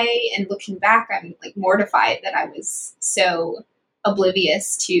right away. And looking back, I'm like mortified that I was so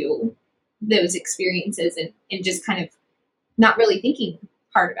oblivious to those experiences, and just kind of not really thinking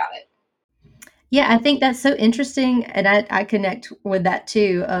hard about it. Yeah, I think that's so interesting, and I connect with that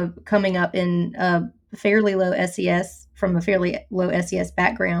too, of coming up in a fairly low SES, from a fairly low SES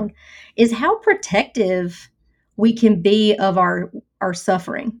background, is how protective we can be of our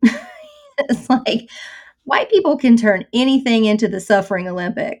suffering. It's like white people can turn anything into the suffering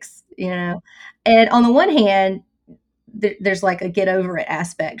Olympics, you know? And on the one hand, there's like a get over it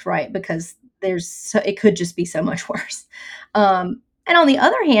aspect, right? Because it could just be so much worse. And on the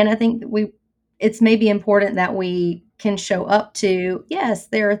other hand, I think that it's maybe important that we can show up to, yes,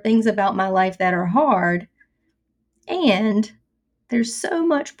 there are things about my life that are hard, and there's so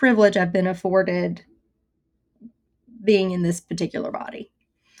much privilege I've been afforded being in this particular body.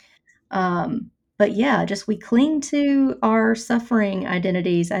 But yeah, just we cling to our suffering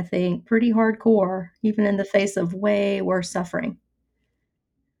identities, I think, pretty hardcore, even in the face of way worse suffering.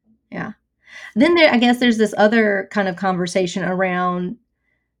 Yeah. Then I guess there's this other kind of conversation around,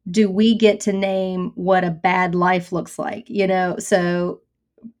 do we get to name what a bad life looks like? So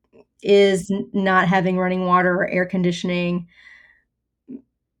is not having running water or air conditioning,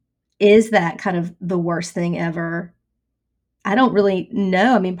 is that kind of the worst thing ever? I don't really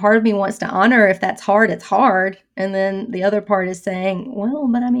know. I mean, part of me wants to honor, if that's hard, it's hard. And then the other part is saying, well,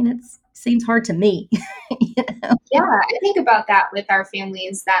 but I mean, it seems hard to me. You know? Yeah, I think about that with our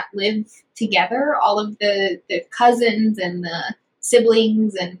families that live together, all of the cousins and the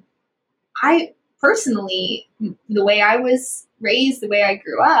siblings. And I personally, the way I was raised, the way I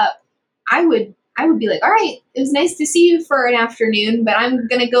grew up, I would be like, all right, it was nice to see you for an afternoon, but I'm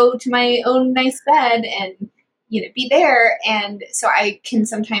gonna go to my own nice bed and be there. And so I can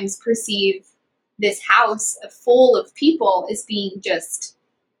sometimes perceive this house full of people as being just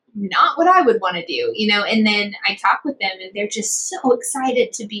not what I would want to do. And then I talk with them and they're just so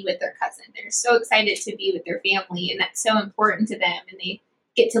excited to be with their cousin. They're so excited to be with their family, and that's so important to them. And they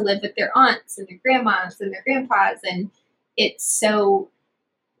get to live with their aunts and their grandmas and their grandpas, and it's so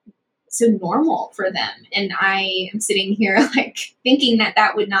normal for them. And I am sitting here like thinking that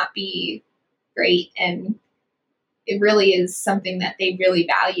that would not be great. And it really is something that they really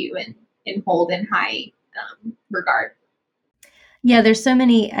value and hold in high regard. Yeah, there's so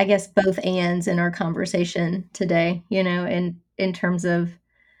many, I guess, both ands in our conversation today, in terms of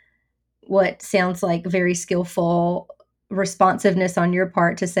what sounds like very skillful responsiveness on your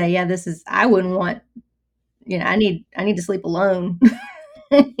part to say, yeah, I wouldn't want, I need to sleep alone,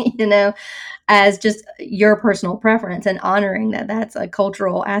 you know, as just your personal preference, and honoring that that's a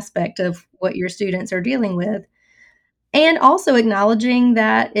cultural aspect of what your students are dealing with. And also acknowledging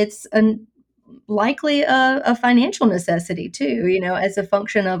that it's likely a financial necessity too, as a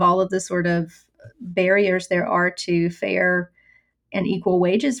function of all of the sort of barriers there are to fair and equal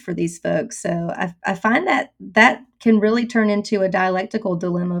wages for these folks. So I find that can really turn into a dialectical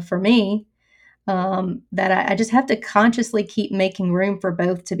dilemma for me, that I just have to consciously keep making room for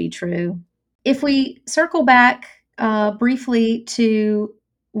both to be true. If we circle back briefly to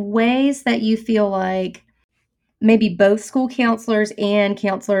ways that you feel like maybe both school counselors and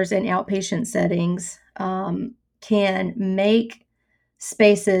counselors in outpatient settings can make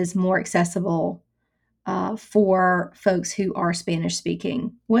spaces more accessible for folks who are Spanish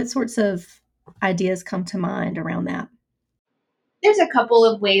speaking? What sorts of ideas come to mind around that? There's a couple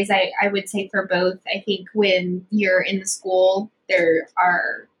of ways I would say for both. I think when you're in the school, there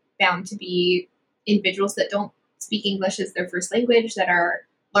are bound to be individuals that don't speak English as their first language, that are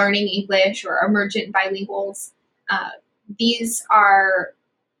learning English or emergent bilinguals. Uh, these are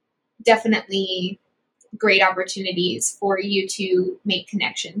definitely great opportunities for you to make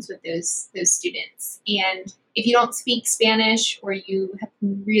connections with those students. And if you don't speak Spanish or you have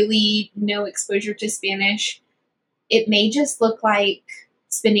really no exposure to Spanish, it may just look like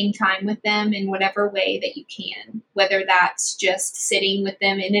spending time with them in whatever way that you can, whether that's just sitting with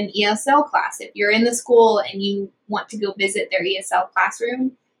them in an ESL class. If you're in the school and you want to go visit their ESL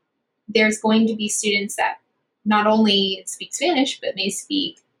classroom, there's going to be students that not only speak Spanish, but may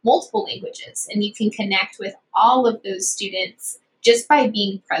speak multiple languages. And you can connect with all of those students just by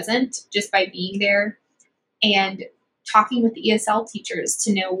being present, just by being there, and talking with the ESL teachers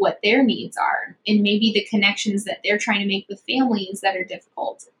to know what their needs are and maybe the connections that they're trying to make with families that are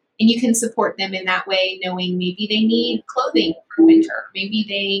difficult. And you can support them in that way, knowing maybe they need clothing for winter, maybe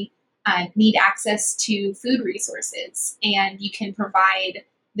they need access to food resources, and you can provide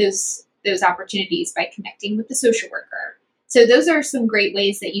those opportunities by connecting with the social worker. So those are some great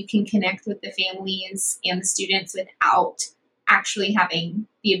ways that you can connect with the families and the students without actually having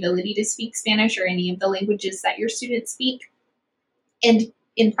the ability to speak Spanish or any of the languages that your students speak. And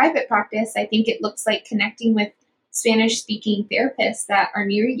in private practice, I think it looks like connecting with Spanish speaking therapists that are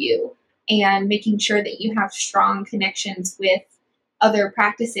near you and making sure that you have strong connections with other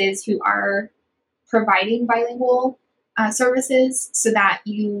practices who are providing bilingual services so that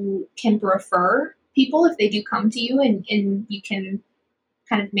you can refer people if they do come to you, and you can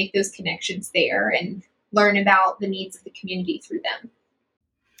kind of make those connections there and learn about the needs of the community through them.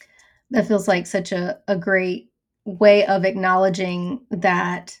 That feels like such a great way of acknowledging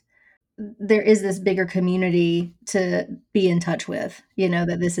that there is this bigger community to be in touch with,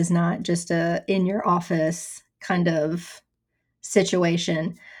 that this is not just a in your office kind of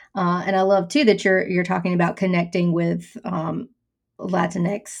situation. And I love too that you're talking about connecting with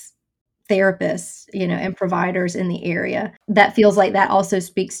Latinx therapists, and providers in the area. That feels like that also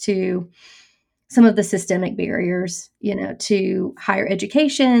speaks to some of the systemic barriers, to higher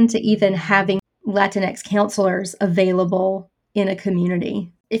education, to even having Latinx counselors available in a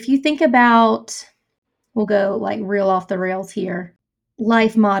community. If you think about, we'll go like real off the rails here,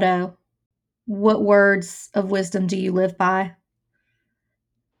 life motto, what words of wisdom do you live by?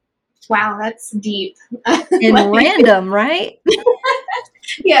 Wow, that's deep. And random, right?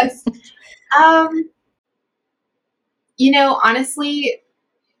 Yes. Honestly,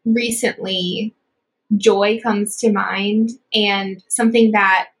 recently, joy comes to mind, and something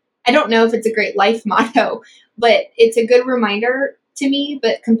that I don't know if it's a great life motto, but it's a good reminder to me.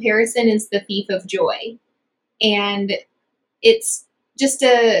 But comparison is the thief of joy. And it's just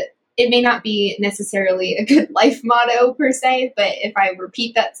it may not be necessarily a good life motto per se, but if I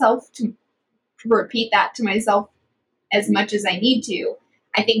repeat that to myself as much as I need to,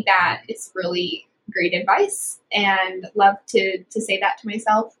 I think that it's really great advice, and love to say that to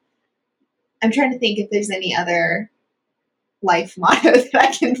myself. I'm trying to think if there's any other life motto that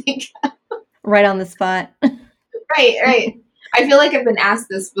I can think of. Right on the spot. Right. I feel like I've been asked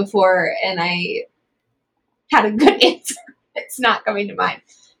this before and I had a good answer. It's not coming to mind.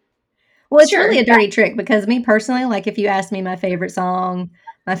 Well, it's really a dirty trick, because me personally, like if you ask me my favorite song,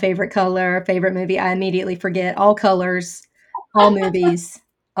 my favorite color, favorite movie, I immediately forget all colors, all movies,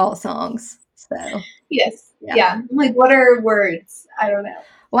 all songs. So yes. Yeah. I'm like, what are words? I don't know.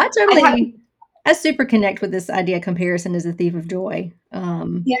 Well, I super connect with this idea comparison is a thief of joy.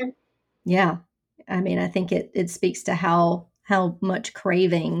 Yeah. I mean, I think it speaks to how much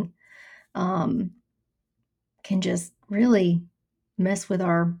craving can just really mess with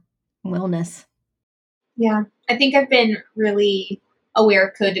our wellness. Yeah. I think I've been really aware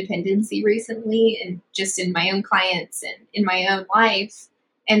of codependency recently, and just in my own clients and in my own life.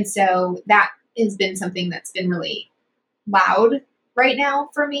 And so that has been something that's been really loud right now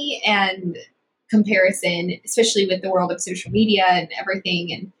for me, and comparison, especially with the world of social media and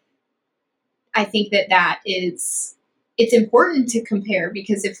everything. And I think it's important to compare,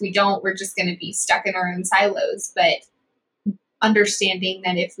 because if we don't, we're just going to be stuck in our own silos. But understanding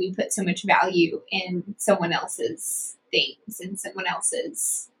that if we put so much value in someone else's things and someone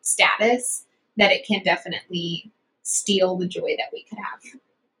else's status, that it can definitely steal the joy that we could have.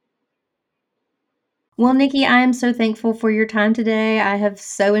 Well, Nikki, I am so thankful for your time today. I have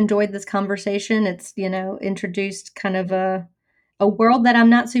so enjoyed this conversation. It's, introduced kind of a a world that I'm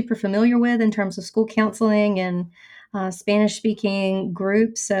not super familiar with in terms of school counseling and Spanish speaking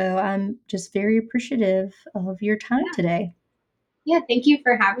groups. So I'm just very appreciative of your time today. Yeah, thank you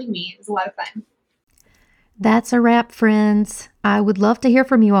for having me. It was a lot of fun. That's a wrap, friends. I would love to hear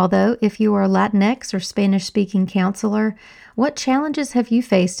from you all, though. If you are a Latinx or Spanish-speaking counselor, what challenges have you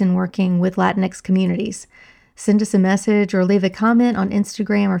faced in working with Latinx communities? Send us a message or leave a comment on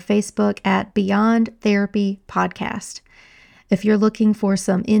Instagram or Facebook at Beyond Therapy Podcast. If you're looking for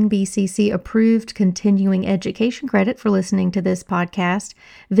some NBCC-approved continuing education credit for listening to this podcast,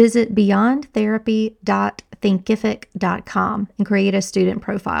 visit beyondtherapy.thinkific.com and create a student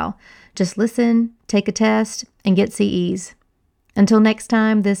profile. Just listen, take a test, and get CEs. Until next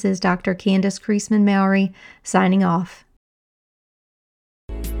time, this is Dr. Candace Creasman-Mowry signing off.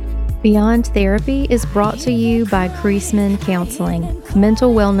 Beyond Therapy is brought to you by Creasman Counseling,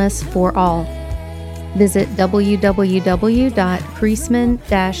 mental wellness for all. Visit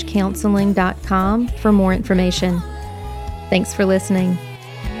www.creasman-counseling.com for more information. Thanks for listening.